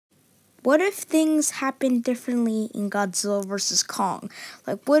What if things happened differently in Godzilla vs. Kong?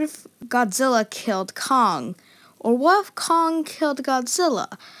 Like, what if Godzilla killed Kong? Or what if Kong killed Godzilla?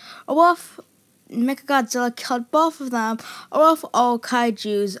 Or what if Mechagodzilla killed both of them? Or what if all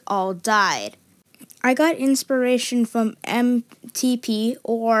kaijus all died? I got inspiration from MTP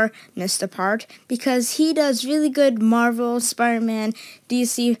or Mr. Part because he does really good Marvel, Spider-Man,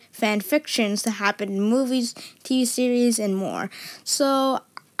 DC fan fictions that happen in movies, TV series, and more. So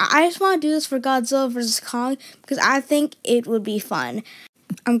I just want to do this for Godzilla vs. Kong because I think it would be fun.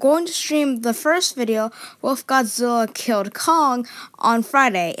 I'm going to stream the first video, What If Godzilla Killed Kong, on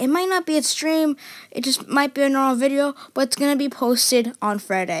Friday. It might not be a stream, it just might be a normal video, but it's going to be posted on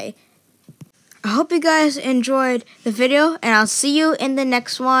Friday. I hope you guys enjoyed the video, and I'll see you in the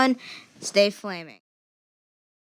next one. Stay flaming.